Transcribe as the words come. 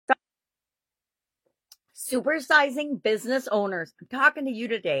Supersizing business owners. I'm talking to you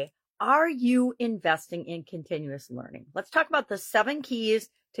today. Are you investing in continuous learning? Let's talk about the 7 keys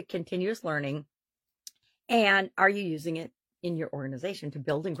to continuous learning. And are you using it in your organization to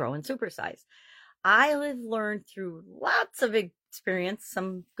build and grow and supersize? I have learned through lots of experience,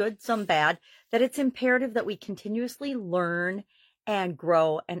 some good, some bad, that it's imperative that we continuously learn and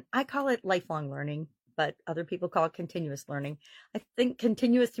grow. And I call it lifelong learning, but other people call it continuous learning. I think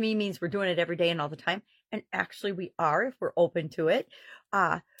continuous to me means we're doing it every day and all the time. And actually we are if we're open to it.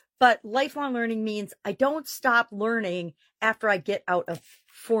 But lifelong learning means I don't stop learning after I get out of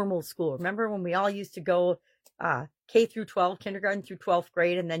formal school. Remember when we all used to go K through 12, kindergarten through 12th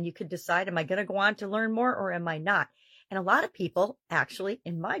grade, and then you could decide, am I going to go on to learn more or am I not? And a lot of people actually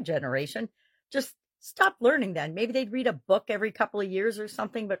in my generation just stopped learning then. Maybe they'd read a book every couple of years or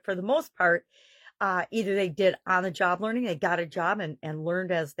something, but for the most part, either they did on-the-job learning, they got a job and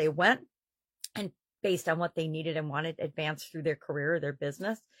learned as they went, and based on what they needed and wanted, advanced through their career or their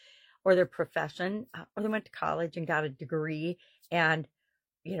business or their profession, or they went to college and got a degree. And,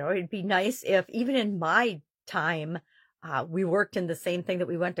 it'd be nice if even in my time, we worked in the same thing that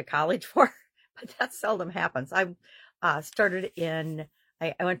we went to college for, but that seldom happens. I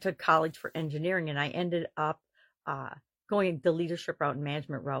went to college for engineering, and I ended up going the leadership route and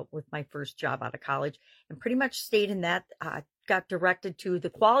management route with my first job out of college, and pretty much stayed in that, got directed to the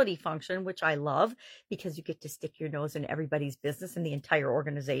quality function, which I love because you get to stick your nose in everybody's business in the entire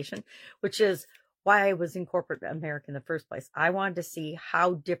organization, which is why I was in corporate America in the first place. I wanted to see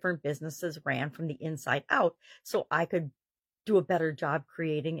how different businesses ran from the inside out so I could do a better job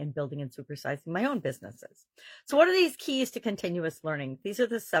creating and building and supersizing my own businesses. So what are these keys to continuous learning? These are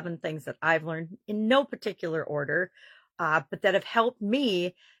the 7 things that I've learned in no particular order, but that have helped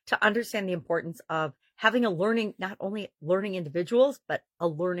me to understand the importance of having not only learning individuals, but a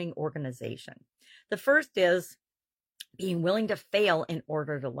learning organization. The first is being willing to fail in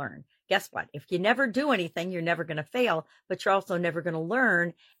order to learn. Guess what? If you never do anything, you're never going to fail, but you're also never going to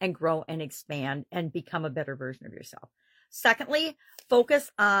learn and grow and expand and become a better version of yourself. Secondly,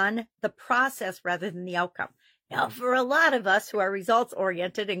 focus on the process rather than the outcome. Now, for a lot of us who are results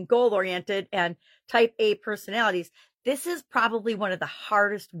oriented and goal oriented and type A personalities, this is probably one of the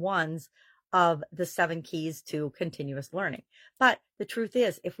hardest ones of the 7 keys to continuous learning. But the truth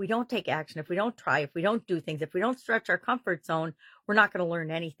is, if we don't take action, if we don't try, if we don't do things, if we don't stretch our comfort zone, we're not going to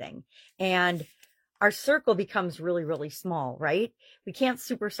learn anything. And our circle becomes really, really small, right? We can't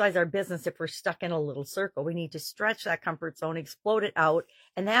supersize our business if we're stuck in a little circle. We need to stretch that comfort zone, explode it out.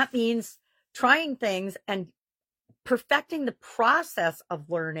 And that means trying things and perfecting the process of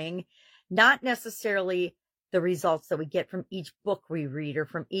learning, not necessarily the results that we get from each book we read or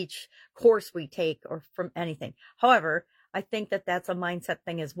from each course we take or from anything. However, I think that that's a mindset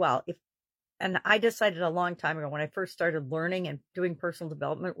thing as well. And I decided a long time ago when I first started learning and doing personal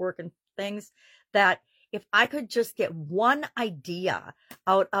development work and things, that if I could just get one idea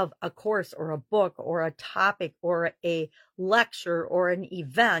out of a course or a book or a topic or a lecture or an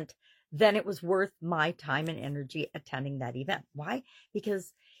event, then it was worth my time and energy attending that event. Why?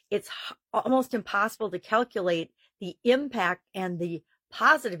 Because it's almost impossible to calculate the impact and the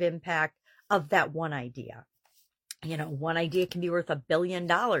positive impact of that one idea. One idea can be worth $1 billion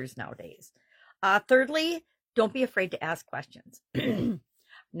nowadays. Thirdly, don't be afraid to ask questions.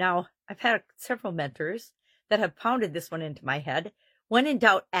 Now, I've had several mentors that have pounded this one into my head. When in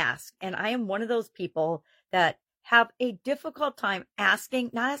doubt, ask. And I am one of those people that have a difficult time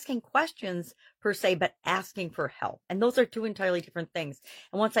not asking questions per se, but asking for help. And those are 2 entirely different things.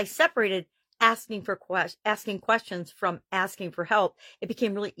 And once I separated asking questions from asking for help, it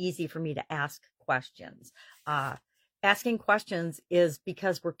became really easy for me to ask questions. Asking questions is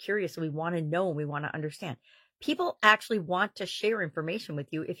because we're curious and we want to know and we want to understand. People actually want to share information with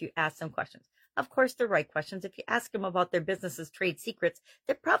you if you ask them questions. Of course, the right questions. If you ask them about their business's trade secrets,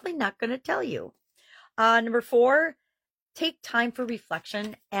 they're probably not going to tell you. Number 4, take time for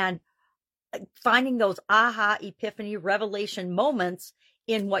reflection and finding those aha, epiphany, revelation moments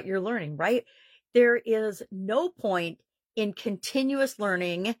in what you're learning, right? There is no point in continuous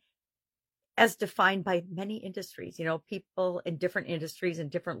learning as defined by many industries. People in different industries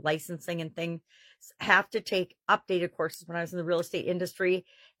and different licensing and things have to take updated courses. When I was in the real estate industry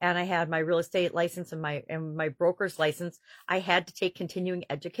and I had my real estate license and my broker's license, I had to take continuing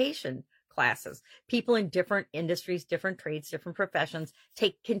education classes. People in different industries, different trades, different professions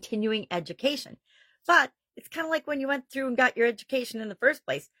take continuing education. But it's kind of like when you went through and got your education in the first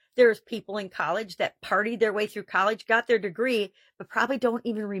place. There's people in college that partied their way through college, got their degree, but probably don't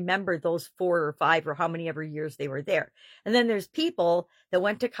even remember those 4 or 5 or how many ever years they were there. And then there's people that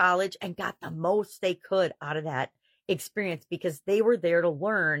went to college and got the most they could out of that experience because they were there to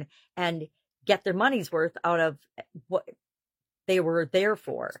learn and get their money's worth out of what they were there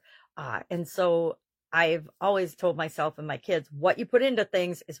for. And so I've always told myself and my kids, what you put into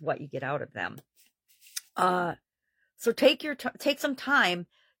things is what you get out of them. So take some time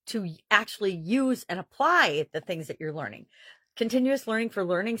to actually use and apply the things that you're learning. Continuous learning for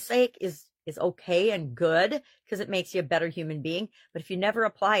learning's sake is okay and good because it makes you a better human being. But if you never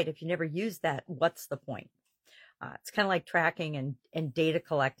apply it, if you never use that, what's the point? It's kind of like tracking and data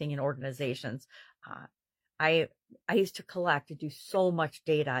collecting in organizations. I used to collect and do so much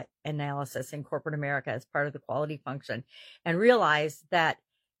data analysis in corporate America as part of the quality function and realized that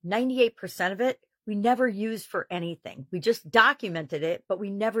 98% of it we never used for anything. We just documented it, but we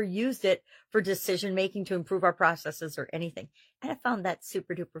never used it for decision making to improve our processes or anything. And I found that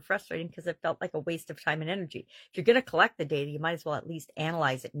super duper frustrating because it felt like a waste of time and energy. If you're going to collect the data, you might as well at least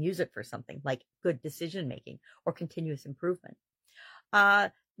analyze it and use it for something like good decision making or continuous improvement.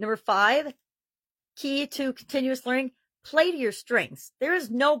 Number 5, key to continuous learning, play to your strengths. There is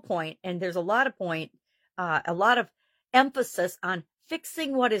no point, and there's a lot of emphasis on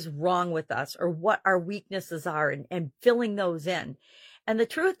fixing what is wrong with us or what our weaknesses are and filling those in. And the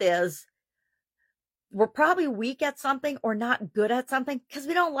truth is, we're probably weak at something or not good at something because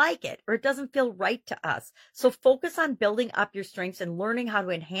we don't like it or it doesn't feel right to us. So focus on building up your strengths and learning how to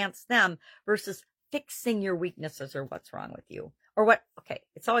enhance them versus fixing your weaknesses or what's wrong with you. Or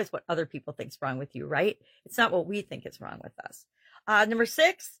it's always what other people think's wrong with you, right? It's not what we think is wrong with us. Number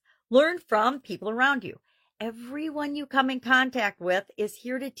 6, learn from people around you. Everyone you come in contact with is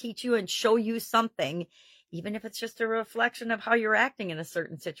here to teach you and show you something, even if it's just a reflection of how you're acting in a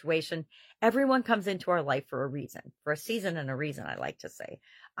certain situation. Everyone comes into our life for a reason, for a season and a reason, I like to say.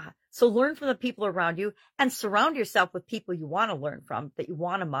 So learn from the people around you and surround yourself with people you want to learn from, that you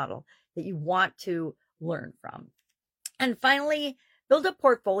want to model, that you want to learn from. And finally, build a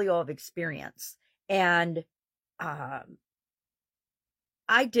portfolio of experience. And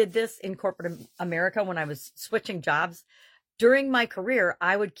I did this in corporate America when I was switching jobs. During my career,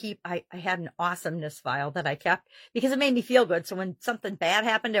 I had an awesomeness file that I kept because it made me feel good. So when something bad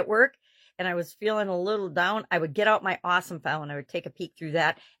happened at work and I was feeling a little down, I would get out my awesome file and I would take a peek through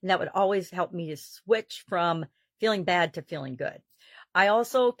that. And that would always help me to switch from feeling bad to feeling good. I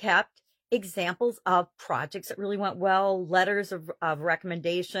also kept examples of projects that really went well, letters of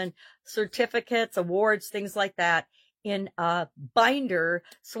recommendation, certificates, awards, things like that in a binder.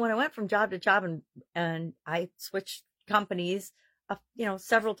 So when I went from job to job and I switched companies,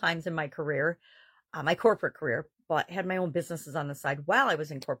 several times in my career, my corporate career, but I had my own businesses on the side while I was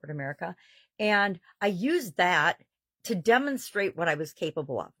in corporate America. And I used that to demonstrate what I was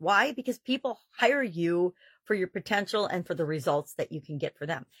capable of. Why? Because people hire you for your potential and for the results that you can get for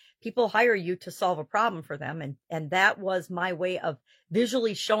them. People hire you to solve a problem for them. And that was my way of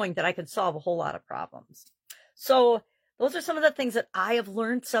visually showing that I could solve a whole lot of problems. So those are some of the things that I have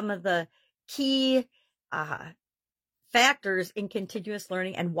learned, some of the key factors in continuous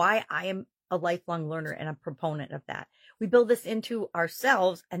learning and why I am a lifelong learner and a proponent of that. We build this into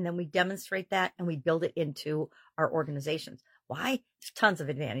ourselves and then we demonstrate that and we build it into our organizations. Why? There's tons of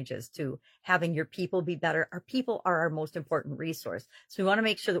advantages to having your people be better. Our people are our most important resource. So we want to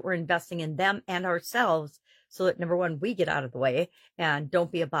make sure that we're investing in them and ourselves so that, number one, we get out of the way and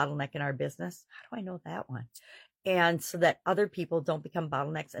don't be a bottleneck in our business. How do I know that one? And so that other people don't become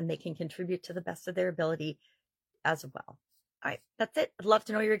bottlenecks and they can contribute to the best of their ability as well. All right, that's it. I'd love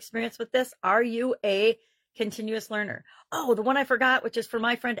to know your experience with this. Are you a continuous learner? Oh, the one I forgot, which is for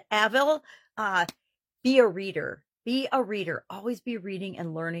my friend Avil, be a reader. Be a reader. Always be reading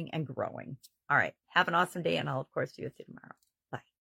and learning and growing. All right. Have an awesome day. And I'll, of course, see you tomorrow.